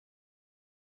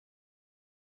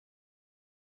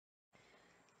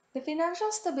The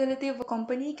financial stability of a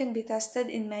company can be tested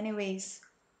in many ways.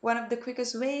 One of the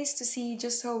quickest ways to see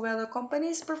just how well a company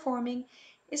is performing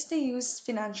is to use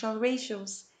financial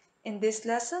ratios. In this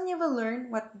lesson, you will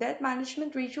learn what debt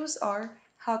management ratios are,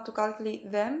 how to calculate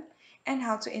them, and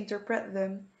how to interpret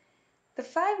them. The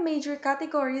five major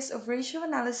categories of ratio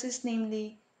analysis,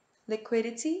 namely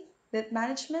liquidity, debt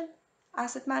management,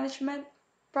 asset management,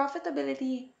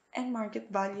 profitability, and market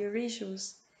value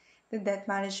ratios. The debt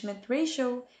management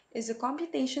ratio is a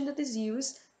computation that is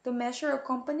used to measure a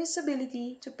company's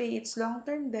ability to pay its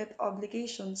long-term debt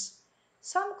obligations.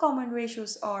 Some common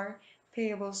ratios are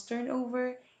payables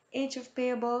turnover, age of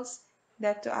payables,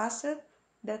 debt to asset,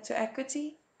 debt to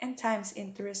equity, and times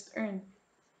interest earned.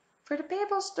 For the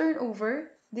payables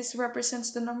turnover, this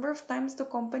represents the number of times the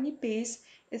company pays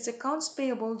its accounts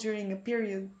payable during a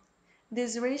period.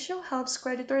 This ratio helps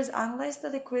creditors analyze the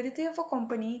liquidity of a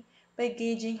company by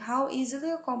gauging how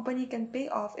easily a company can pay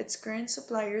off its current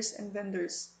suppliers and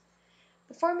vendors.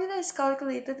 The formula is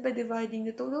calculated by dividing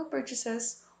the total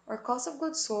purchases or cost of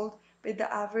goods sold by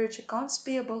the average accounts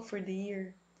payable for the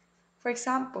year. For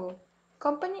example,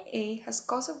 Company A has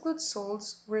cost of goods sold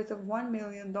worth of $1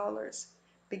 million,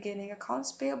 beginning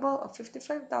accounts payable of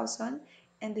 55,000,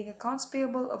 ending accounts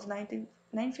payable of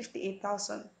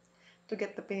 958,000. To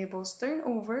get the payables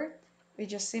turnover, we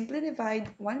just simply divide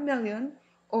 1 million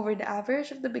over the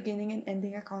average of the beginning and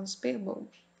ending accounts payable.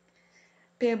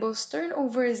 Payables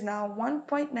turnover is now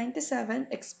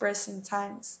 1.97 expressed in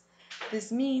times.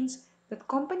 This means that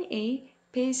Company A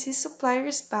pays his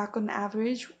suppliers back on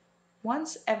average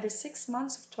once every 6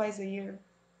 months of twice a year,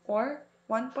 or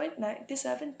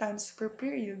 1.97 times per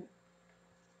period.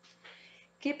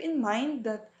 Keep in mind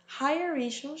that higher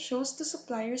ratio shows to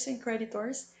suppliers and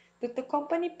creditors that the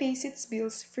company pays its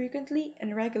bills frequently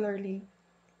and regularly.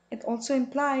 It also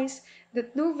implies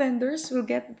that new vendors will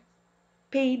get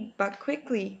paid back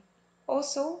quickly.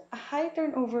 Also, a high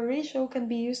turnover ratio can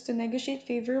be used to negotiate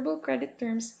favorable credit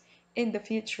terms in the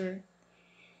future.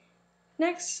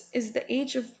 Next is the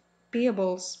age of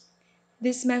payables.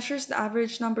 This measures the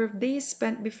average number of days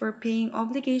spent before paying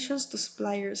obligations to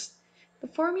suppliers. The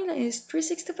formula is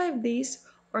 365 days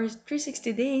or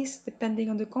 360 days depending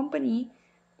on the company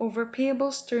over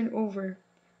payables turnover.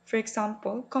 For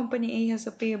example, Company A has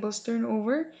a payables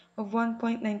turnover of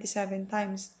 1.97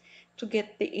 times. To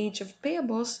get the age of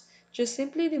payables, just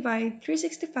simply divide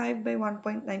 365 by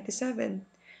 1.97.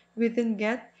 We then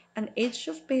get an age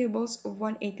of payables of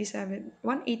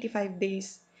 185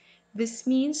 days. This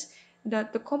means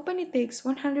that the company takes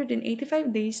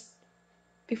 185 days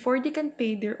before they can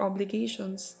pay their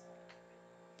obligations.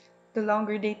 The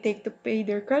longer they take to pay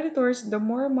their creditors, the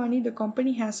more money the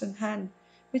company has on hand,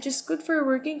 which is good for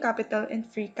working capital and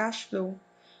free cash flow.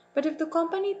 But if the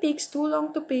company takes too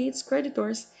long to pay its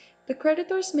creditors, the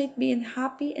creditors may be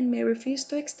unhappy and may refuse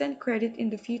to extend credit in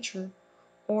the future,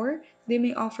 or they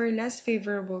may offer less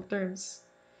favorable terms.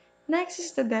 Next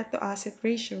is the debt to asset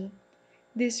ratio.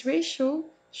 This ratio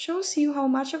shows you how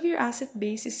much of your asset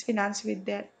base is financed with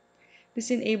debt. This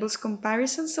enables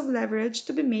comparisons of leverage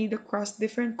to be made across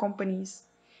different companies.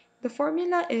 The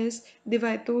formula is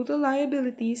divide total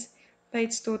liabilities by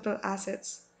its total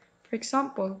assets. For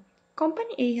example,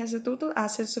 Company A has a total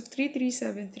assets of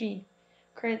 3373,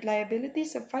 current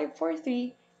liabilities of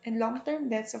 543, and long-term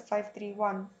debts of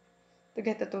 531. To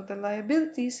get the total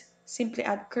liabilities, simply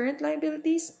add current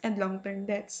liabilities and long-term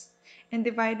debts and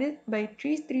divide it by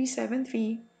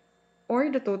 3373 or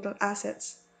the total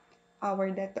assets.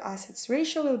 Our debt to assets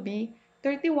ratio will be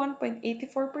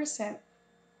 31.84%,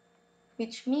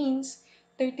 which means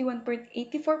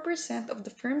 31.84% of the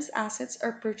firm's assets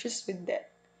are purchased with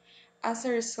debt. As a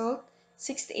result,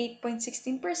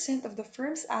 68.16% of the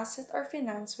firm's assets are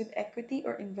financed with equity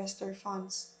or investor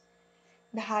funds.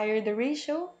 The higher the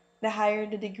ratio, the higher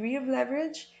the degree of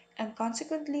leverage, and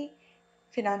consequently,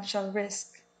 financial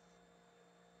risk.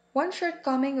 One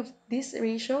shortcoming of this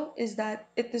ratio is that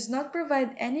it does not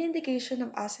provide any indication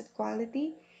of asset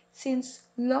quality since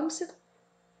lumps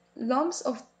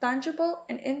of tangible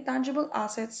and intangible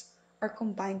assets are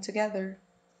combined together.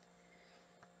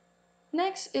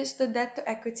 Next is the debt to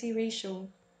equity ratio.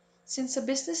 Since a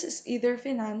business is either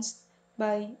financed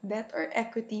by debt or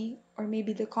equity, or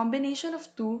maybe the combination of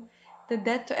two, the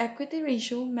debt to equity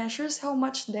ratio measures how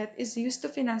much debt is used to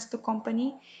finance the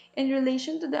company in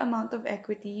relation to the amount of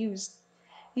equity used.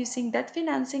 Using debt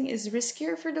financing is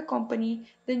riskier for the company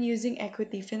than using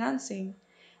equity financing.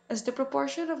 As the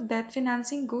proportion of debt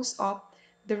financing goes up,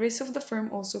 the risk of the firm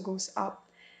also goes up.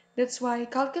 That's why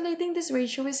calculating this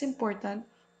ratio is important,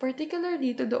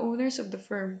 particularly to the owners of the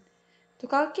firm. To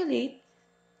calculate,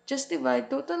 Just divide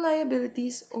total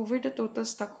liabilities over the total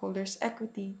stockholders'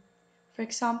 equity. For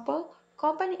example,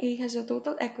 Company A has a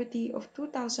total equity of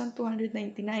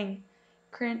 2,299,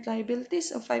 current liabilities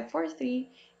of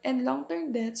 543, and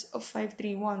long-term debts of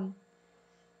 531.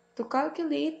 To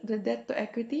calculate the debt to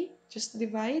equity, just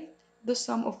divide the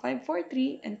sum of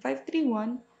 543 and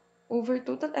 531 over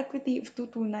total equity of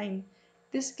 229.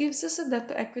 This gives us a debt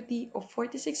to equity of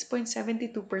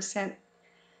 46.72%.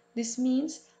 This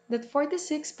means that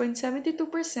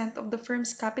 46.72% of the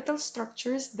firm's capital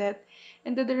structure is debt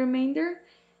and that the remainder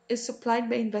is supplied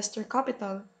by investor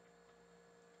capital.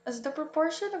 As the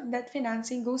proportion of debt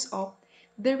financing goes up,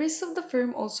 the risk of the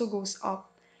firm also goes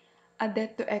up. A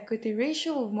debt to equity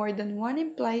ratio of more than 1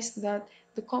 implies that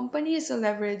the company is a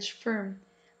leveraged firm.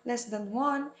 Less than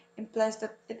 1 implies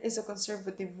that it is a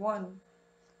conservative one.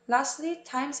 Lastly,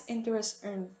 times interest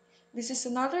earned. This is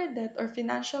another debt or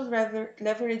financial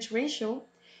leverage ratio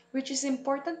which is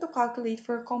important to calculate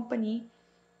for a company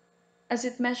as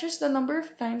it measures the number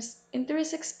of times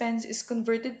interest expense is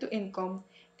converted to income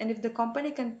and if the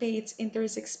company can pay its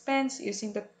interest expense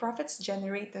using the profits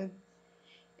generated.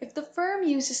 If the firm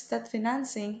uses debt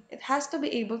financing, it has to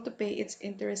be able to pay its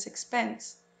interest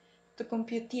expense. To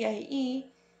compute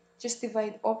TIE, just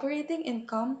divide operating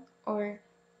income or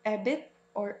EBIT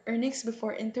or earnings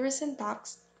before interest and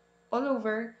tax all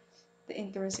over the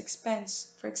interest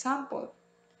expense. For example,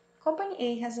 Company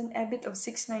A has an EBIT of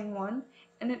 691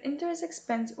 and an interest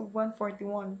expense of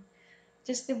 141.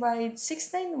 Just divide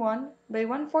 691 by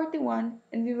 141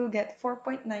 and we will get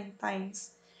 4.9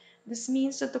 times. This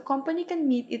means that the company can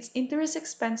meet its interest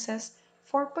expenses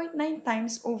 4.9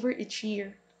 times over each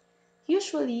year.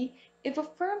 Usually, if a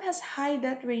firm has high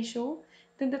debt ratio,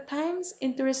 then the times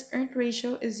interest earned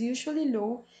ratio is usually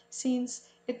low since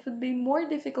it would be more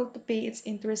difficult to pay its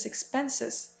interest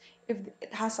expenses if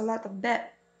it has a lot of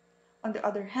debt. On the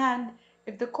other hand,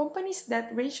 if the company's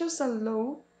debt ratios are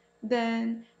low,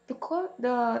 then the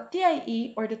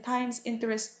TIE or the times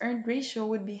interest earned ratio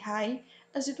would be high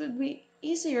as it would be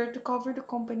easier to cover the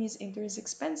company's interest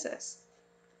expenses.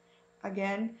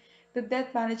 Again, the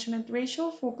debt management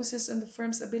ratio focuses on the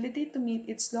firm's ability to meet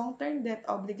its long-term debt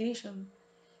obligation.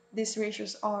 These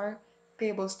ratios are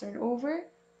payables turnover,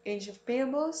 age of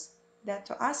payables, debt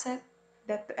to asset,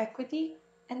 debt to equity,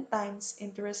 and times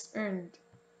interest earned.